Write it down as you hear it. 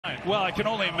mind. Well, I can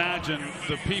only imagine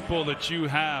the people that you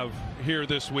have here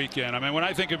this weekend. I mean, when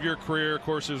I think of your career, of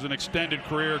course, it was an extended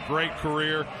career, great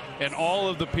career, and all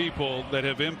of the people that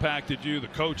have impacted you, the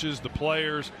coaches, the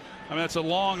players. I mean, that's a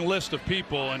long list of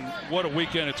people, and what a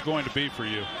weekend it's going to be for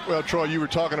you. Well, Troy, you were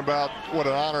talking about what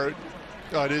an honor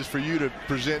it is for you to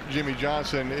present Jimmy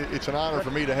Johnson. It's an honor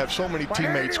for me to have so many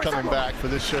teammates coming back for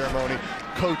this ceremony.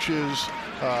 Coaches,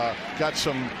 got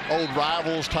some old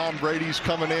rivals. Tom Brady's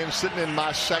coming in, sitting in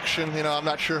my section. You know, I'm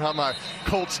not sure how my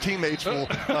Colts teammates will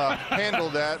handle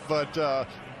that, but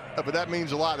that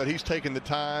means a lot that he's taken the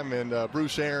time, and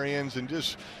Bruce Arians and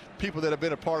just people that have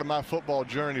been a part of my football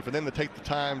journey, for them to take the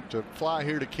time to fly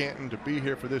here to Canton to be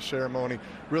here for this ceremony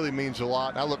really means a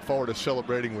lot. I look forward to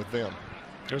celebrating with them.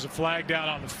 There's a flag down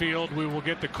on the field. We will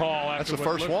get the call. That's the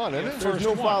first one, isn't it? There's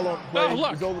no foul on play. Oh,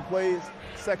 look. Over plays,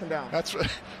 second down. That's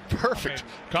perfect. Okay.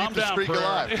 Calm Keep the down, streak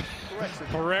alive.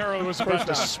 Pereira was about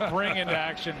to spring into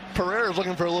action. Pereira's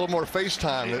looking for a little more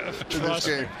FaceTime in this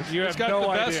game. You have He's got no the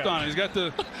vest idea. on. He's got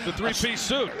the three-piece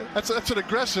suit. That's an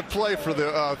aggressive play for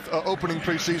the opening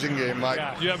preseason game, Mike.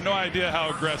 Yeah. You have no idea how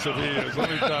aggressive he is. Let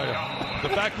me tell you.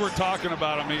 The fact we're talking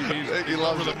about him, He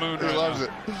loves over it. the moon He right loves now.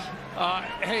 it.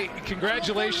 Hey,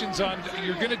 congratulations on,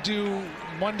 you're going to do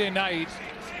Monday night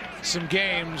some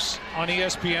games on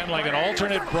ESPN, like an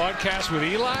alternate broadcast with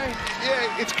Eli?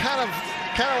 Yeah, it's kind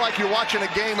of like you're watching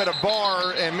a game at a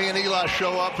bar and me and Eli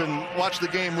show up and watch the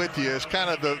game with you. It's kind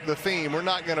of the theme. We're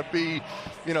not going to be,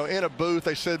 you know, in a booth.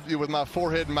 They said with my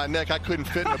forehead and my neck I couldn't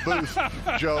fit in a booth,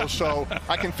 Joe, so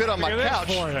I can fit on my couch.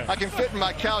 I can fit in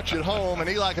my couch at home, and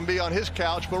Eli can be on his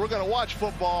couch, but we're going to watch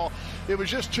football. It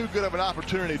was just too good of an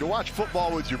opportunity to watch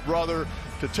football with your brother,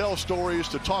 to tell stories,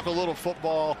 to talk a little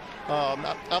football.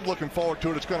 I'm looking forward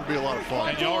to it. It's going to be a lot of fun.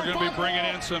 And y'all are going to be bringing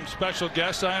in some special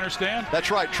guests, I understand?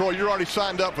 That's right, Troy. You're already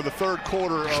signed up for the third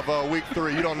quarter of week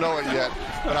 3. You don't know it yet,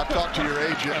 but I've talked to your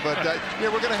agent. But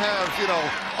yeah, we're going to have, you know,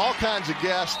 all kinds of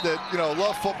guests that, you know,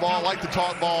 love football, like to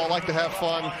talk ball, like to have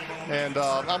fun, and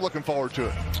I'm looking forward to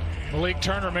it. Malik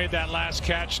Turner made that last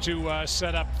catch to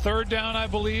set up third down, I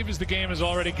believe, as the game is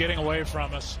already getting away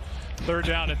from us. Third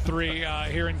down at 3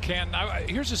 here in Canton.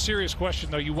 Here's a serious question,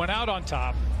 though. You went out on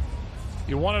top.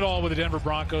 You won it all with the Denver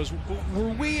Broncos. Were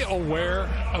we aware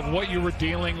of what you were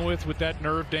dealing with that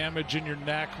nerve damage in your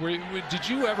neck? Did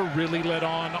you ever really let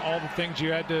on all the things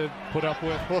you had to put up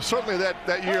with? Well, certainly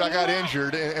that year I got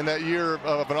injured, and that year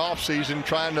of an off season,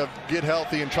 trying to get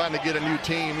healthy and trying to get a new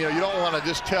team. You know, you don't want to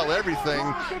just tell everything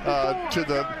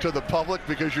to the public,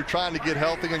 because you're trying to get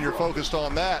healthy and you're focused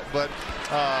on that. But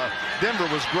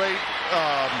Denver was great.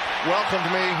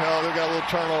 Welcomed me. Oh, they got a little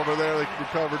turnover there. They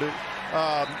recovered it.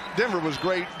 Denver was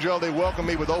great, Joe. They welcomed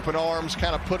me with open arms,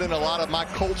 kind of put in a lot of my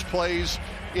Colts plays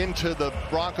into the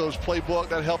Broncos playbook.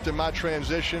 That helped in my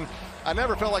transition. I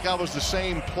never felt like I was the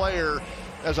same player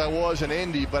as I was in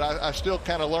Indy, but I still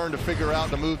kind of learned to figure out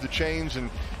to move the chains, and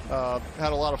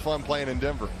had a lot of fun playing in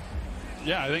Denver.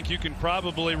 Yeah, I think you can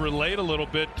probably relate a little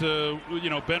bit to,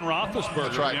 you know, Ben Roethlisberger.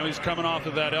 That's right. You know, he's coming off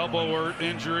of that elbow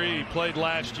injury. He played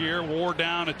last year, wore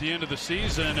down at the end of the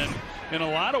season, and in a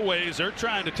lot of ways they're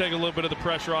trying to take a little bit of the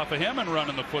pressure off of him and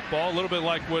running the football, a little bit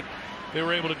like what they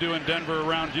were able to do in Denver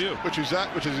around you. Which is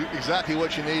exactly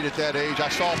what you need at that age. I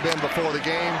saw Ben before the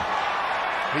game.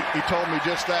 He told me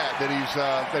just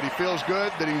that he feels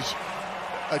good, that he's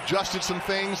adjusted some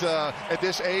things at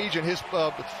this age and his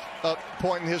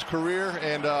point in his career,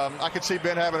 and I could see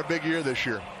Ben having a big year this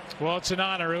year. Well, it's an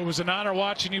honor. It was an honor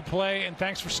watching you play, and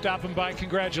thanks for stopping by.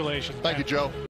 Congratulations. Thank you, Joe.